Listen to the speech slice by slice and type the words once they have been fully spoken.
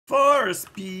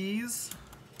Forest bees.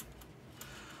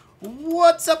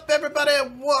 What's up, everybody?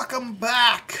 Welcome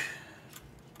back.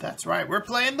 That's right, we're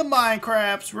playing the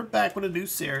Minecrafts. We're back with a new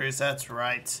series. That's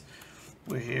right.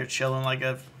 We're here chilling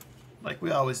like we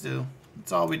always do.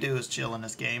 That's all we do is chill in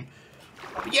this game.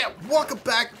 But yeah, welcome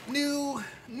back. New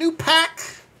pack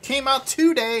came out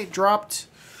today. Dropped.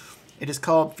 It is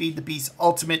called Feed the Beast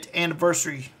Ultimate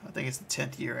Anniversary. I think it's the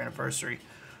 10th year anniversary.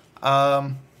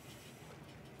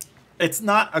 It's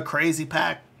not a crazy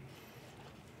pack.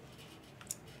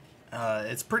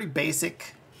 It's pretty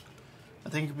basic. I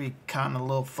think it'd be kind of a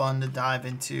little fun to dive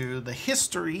into the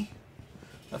history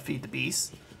of Feed the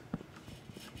Beast.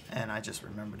 And I just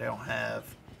remember they don't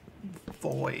have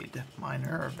Void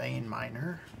Miner or Vein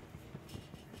Miner.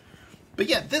 But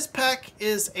yeah, this pack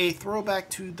is a throwback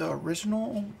to the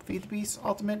original Feed the Beast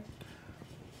Ultimate.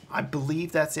 I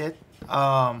believe that's it.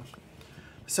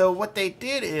 So what they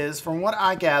did is, from what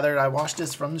I gathered, I watched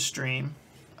this from the stream,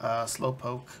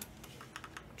 Slowpoke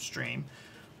stream.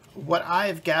 What I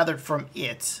have gathered from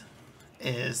it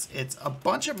is it's a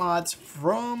bunch of mods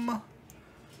from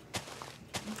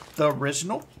the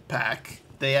original pack.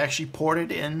 They actually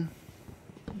ported in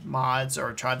mods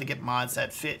or tried to get mods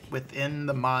that fit within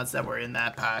the mods that were in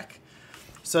that pack.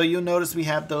 So you'll notice we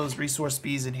have those resource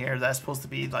bees in here. That's supposed to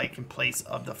be like in place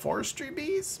of the forestry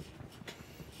bees,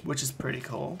 which is pretty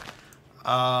cool.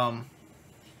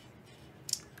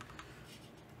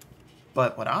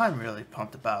 But what I'm really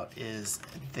pumped about is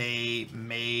they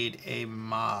made a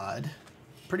mod,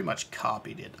 pretty much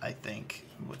copied it, I think,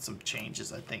 with some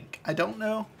changes, I think. I don't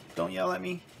know. Don't yell at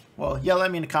me. Well, yell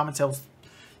at me in the comments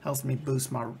helps me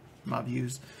boost my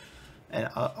views. And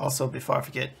also, before I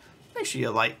forget, make sure you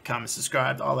like, comment,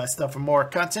 subscribe, all that stuff for more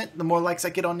content. The more likes I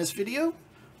get on this video,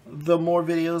 the more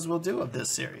videos we'll do of this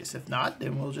series. If not,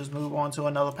 then we'll just move on to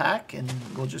another pack and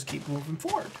we'll just keep moving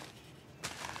forward.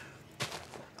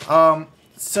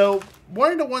 So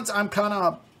one of the ones I'm kind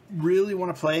of really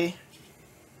want to play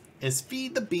is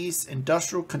Feed the Beast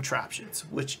Industrial Contraptions,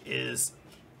 which is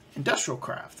industrial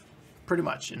craft, pretty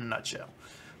much in a nutshell.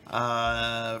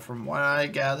 From what I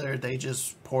gathered, they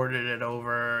just ported it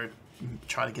over,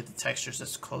 try to get the textures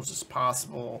as close as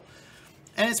possible,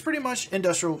 and it's pretty much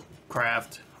industrial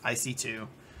craft IC2.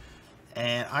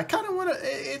 And I kind of want to,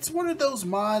 it's one of those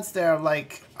mods that are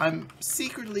like, I'm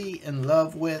secretly in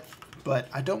love with, but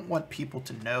I don't want people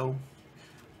to know.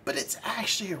 But it's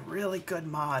actually a really good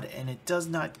mod, and it does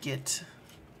not get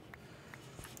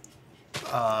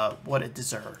what it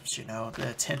deserves, you know, the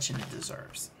attention it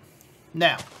deserves.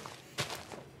 Now,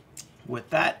 with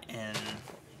that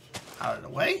out of the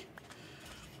way,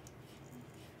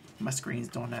 my screen's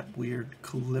doing that weird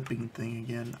clipping thing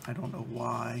again. I don't know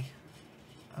why.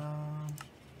 Okay,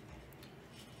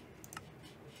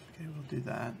 we'll do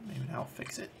that. Maybe that'll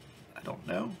fix it. I don't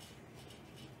know.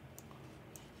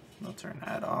 We'll turn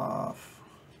that off.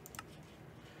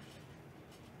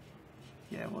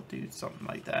 Yeah, we'll do something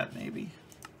like that maybe.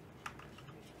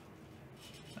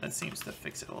 That seems to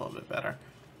fix it a little bit better.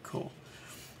 Cool.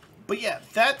 But yeah,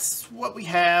 that's what we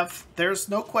have. There's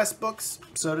no quest books,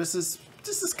 so this is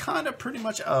kind of pretty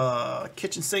much a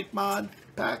kitchen sink mod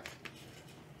pack.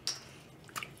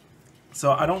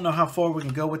 So I don't know how far we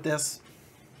can go with this.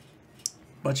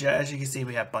 But yeah, as you can see,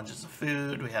 we have bunches of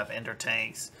food, we have ender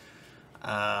tanks,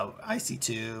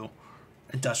 IC2,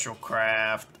 industrial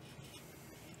craft,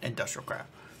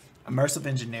 immersive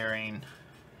engineering,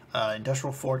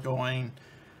 industrial foregoing.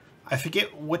 I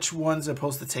forget which ones are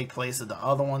supposed to take place of the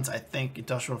other ones. I think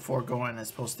industrial foregoing is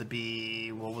supposed to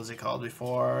be, what was it called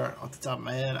before? Off the top of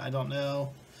my head, I don't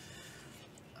know.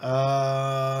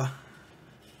 I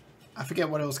forget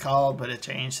what it was called, but it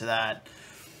changed to that.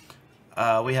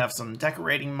 We have some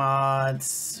decorating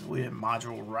mods. We have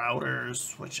module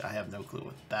routers, which I have no clue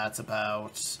what that's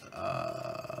about.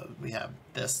 We have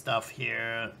this stuff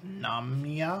here,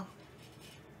 Namia.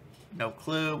 No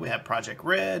clue. We have Project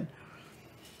Red.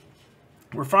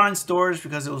 Refined storage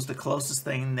because it was the closest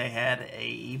thing they had to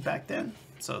AE back then.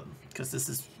 So, because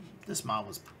this mod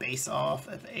was based off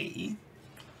of AE.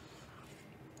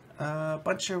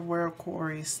 Bunch of World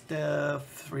Quarry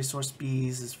stuff, Resource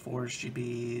Bees is Forestry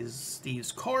Bees,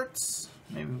 Steve's Quartz,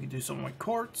 maybe we can do something like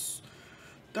Quartz.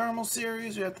 Thermal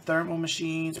series, we have the thermal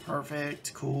machines,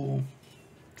 perfect, cool.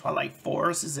 Twilight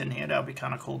Forest is in here, that would be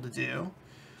kind of cool to do.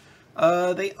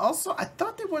 They also, I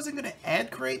thought they wasn't going to add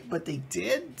crate, but they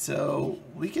did, so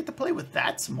we get to play with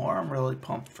that some more. I'm really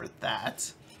pumped for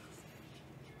that.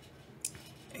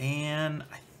 And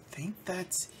I think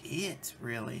that's it,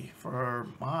 really, for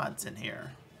mods in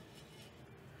here.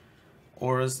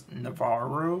 Or is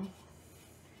Navarro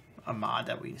a mod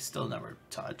that we still never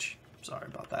touch? Sorry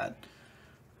about that.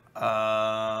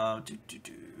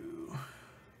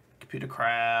 Computer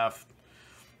craft,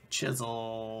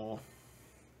 chisel.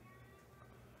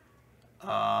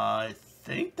 I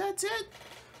think that's it.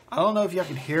 I don't know if y'all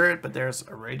can hear it, but there's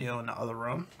a radio in the other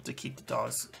room to keep the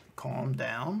dogs calm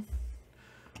down.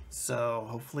 So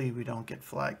hopefully we don't get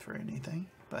flagged for anything,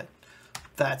 but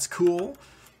that's cool.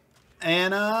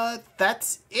 And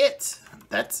that's it.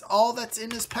 That's all that's in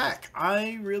this pack.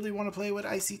 I really want to play with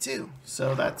IC2,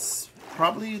 so that's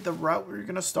probably the route we're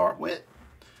going to start with.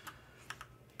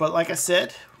 But like I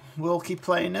said, we'll keep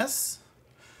playing this.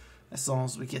 As long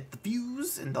as we get the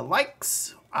views and the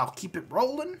likes, I'll keep it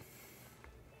rolling.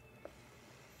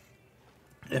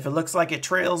 If it looks like it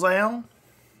trails down,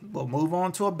 we'll move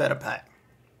on to a better pack.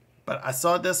 But I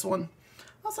saw this one.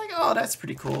 I was like, oh, that's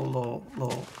pretty cool.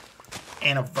 Little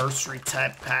anniversary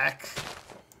type pack.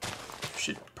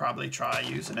 Should probably try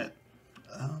using it.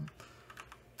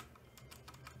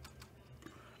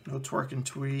 No twerking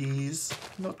tweez.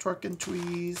 No twerking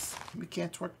tweez. We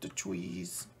can't twerk the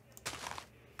tweez.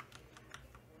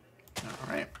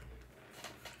 Alright.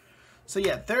 So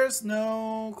yeah, there's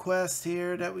no quest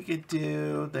here that we could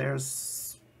do.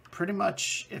 There's pretty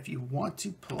much, if you want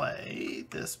to play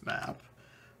this map,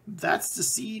 that's the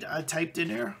seed I typed in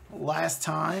there last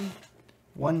time.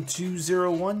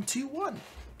 120121.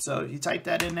 So you type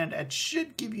that in and it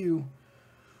should give you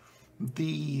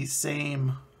the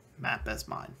same map as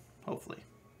mine, hopefully.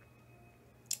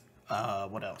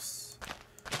 What else?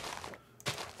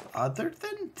 Other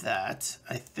than that,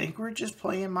 I think we're just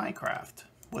playing Minecraft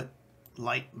with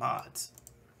light mods.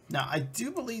 Now, I do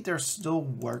believe they're still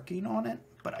working on it,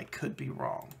 but I could be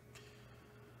wrong.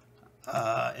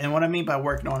 And what I mean by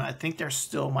working on it, I think there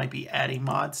still might be adding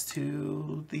mods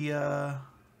to the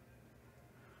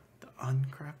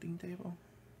uncrafting table.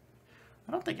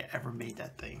 I don't think I ever made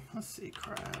that thing. Let's see,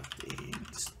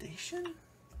 crafting station.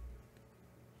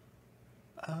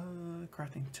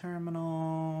 Crafting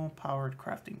terminal, powered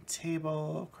crafting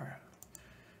table,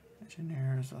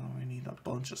 engineers. Oh, we need a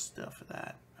bunch of stuff for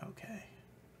that. Okay.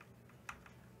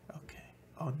 Okay.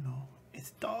 Oh no,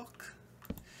 it's dark.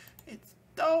 It's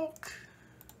dark.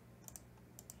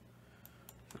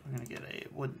 We're gonna get a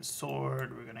wooden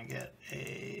sword. We're gonna get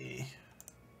a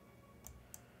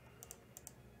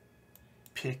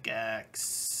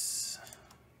pickaxe,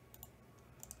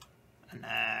 an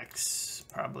axe,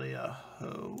 probably a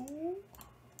hoe.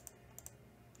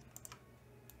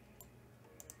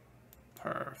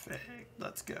 Perfect.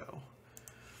 Let's go.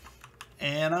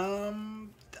 And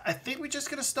I think we're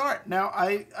just gonna start. Now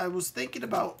I was thinking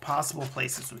about possible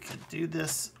places we could do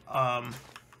this.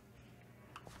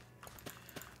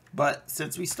 But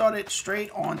since we started straight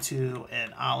onto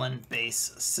an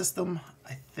island-based system,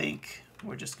 I think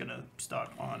we're just gonna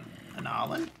start on an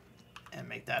island and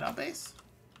make that our base.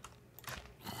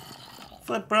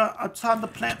 Flip, bro, I'm trying to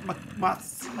plant my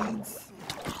seeds.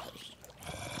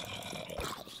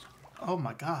 Oh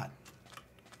my god.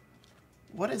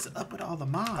 What is up with all the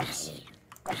mobs?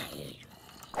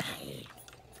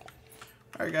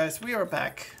 Alright guys, we are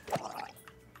back.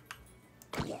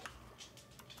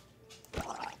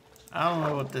 I don't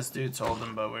know what this dude told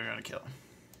him, but we're gonna kill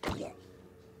him.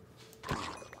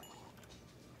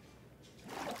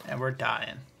 And we're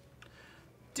dying.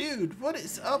 Dude, what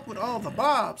is up with all the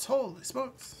mobs? Holy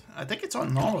smokes. I think it's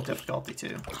on normal difficulty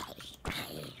too.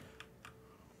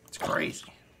 It's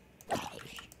crazy.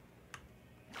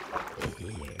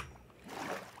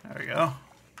 There we go.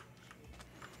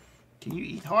 Can you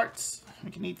eat hearts?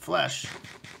 We can eat flesh.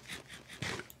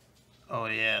 Oh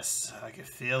yes, I can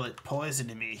feel it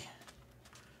poisoning me.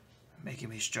 Making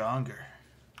me stronger.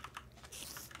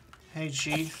 Hey,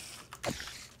 Chief.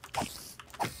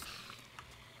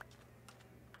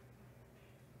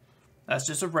 That's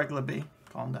just a regular bee.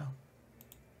 Calm down.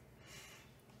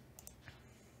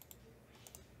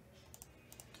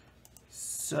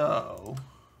 So,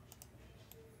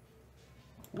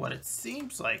 what it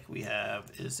seems like we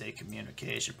have is a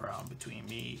communication problem between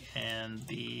me and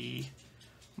the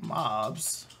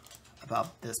mobs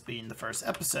about this being the first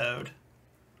episode.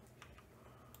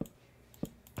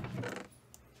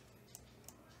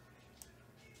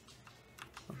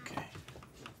 Okay.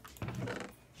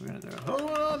 We're gonna do it.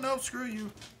 Oh, no, screw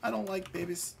you. I don't like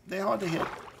babies. They're hard to hit.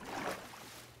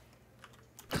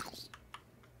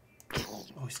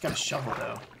 Oh, he's got a shovel,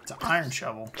 though. It's an iron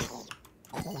shovel.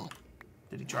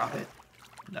 Did he drop it?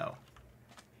 No.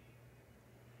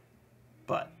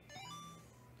 But,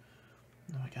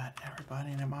 oh my god,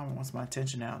 everybody and their mama wants my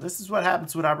attention now. This is what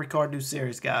happens when I record new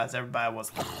series, guys. Everybody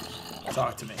wants to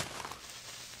talk to me.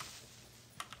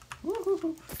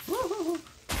 Woo-hoo-hoo. Woo-hoo-hoo.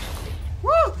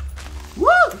 Woo!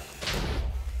 Woo!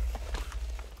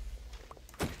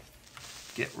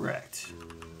 Get wrecked.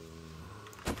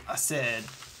 I said,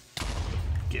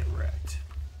 get wrecked.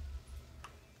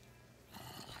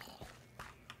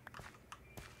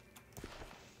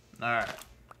 Alright.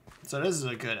 So this is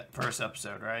a good first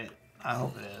episode, right? I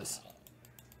hope it is.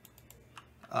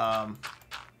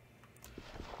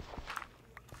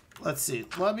 Let's see.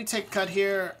 Let me take a cut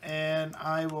here, and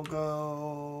I will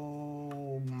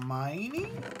go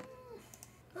mining.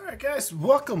 Alright guys,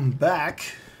 welcome back.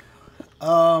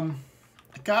 I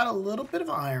got a little bit of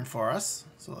iron for us,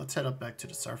 so let's head up back to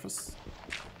the surface.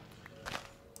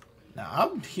 Now,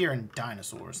 I'm hearing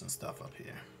dinosaurs and stuff up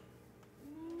here.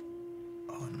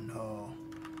 Oh no.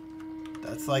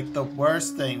 That's like the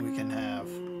worst thing we can have.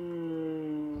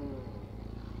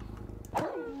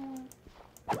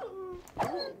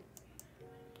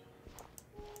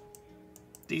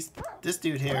 This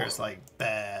dude here is like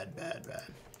bad, bad, bad.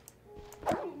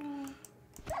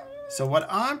 So what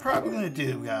I'm probably going to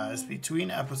do, guys,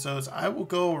 between episodes, I will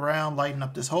go around lighting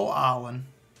up this whole island.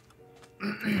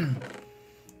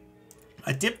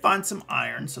 I did find some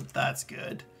iron, so that's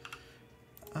good.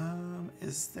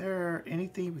 Is there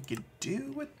anything we could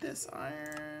do with this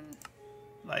iron?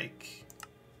 Like,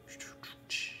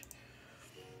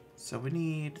 so we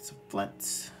need some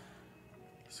flint,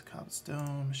 some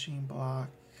cobblestone, machine block,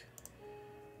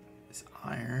 this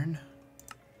iron,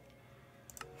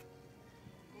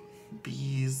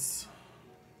 bees,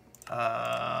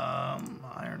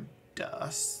 iron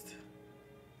dust.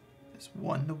 It's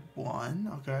 1 to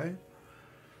 1, okay.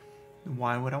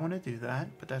 Why would I want to do that?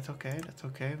 But that's okay. That's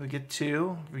okay. We get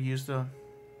 2. We use the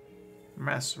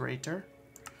macerator.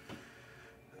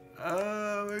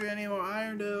 We're gonna need more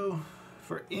iron though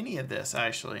for any of this,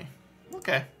 actually.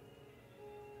 Okay.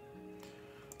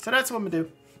 So that's what I'm gonna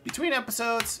do. Between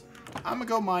episodes, I'm gonna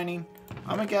go mining.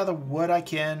 I'm gonna gather what I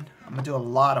can. I'm gonna do a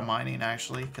lot of mining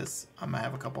actually, because I'm gonna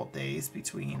have a couple of days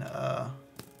between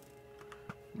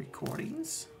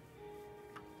recordings.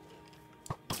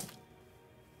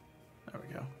 There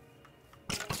we go.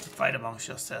 Fight amongst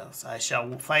yourselves. I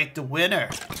shall fight the winner.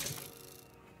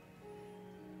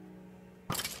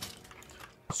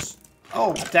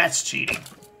 Oh, that's cheating.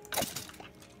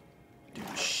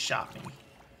 Dude shot me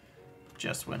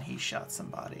just when he shot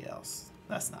somebody else.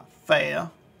 That's not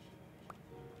fair.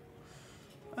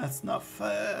 That's not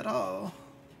fair at all.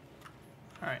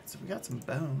 Alright, so we got some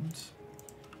bones.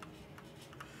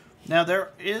 Now,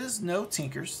 there is no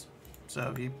tinkers. So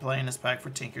if you're playing this pack for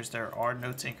tinkers, there are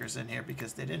no tinkers in here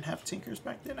because they didn't have tinkers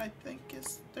back then, I think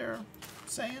is they're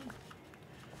saying.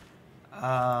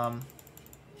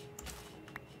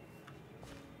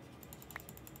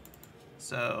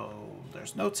 So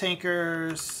there's no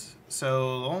tinkers.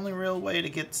 So the only real way to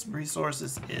get some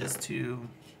resources is to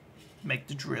make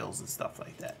the drills and stuff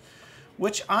like that,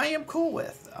 which I am cool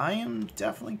with. I am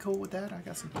definitely cool with that. I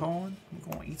got some corn. I'm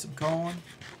going to eat some corn.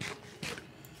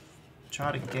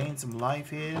 Try to gain some life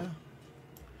here.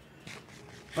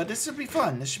 But this should be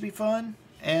fun. This should be fun.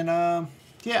 And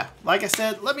yeah, like I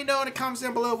said, let me know in the comments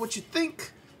down below what you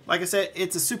think. Like I said,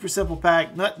 it's a super simple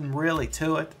pack. Nothing really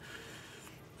to it.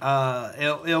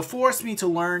 It'll force me to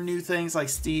learn new things like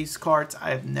Steve's carts. I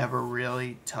have never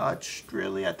really touched,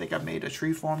 really. I think I made a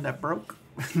tree farm that broke.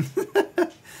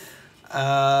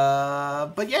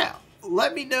 But yeah,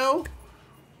 let me know.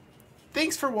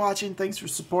 Thanks for watching. Thanks for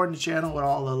supporting the channel with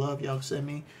all the love y'all send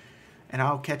me. And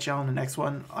I'll catch y'all on the next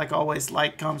one. Like always,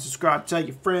 like, comment, subscribe, tell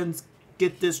your friends.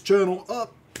 Get this channel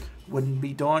up. Wouldn't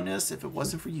be doing this if it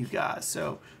wasn't for you guys.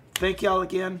 So, thank y'all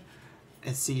again.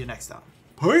 And see you next time.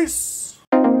 Peace.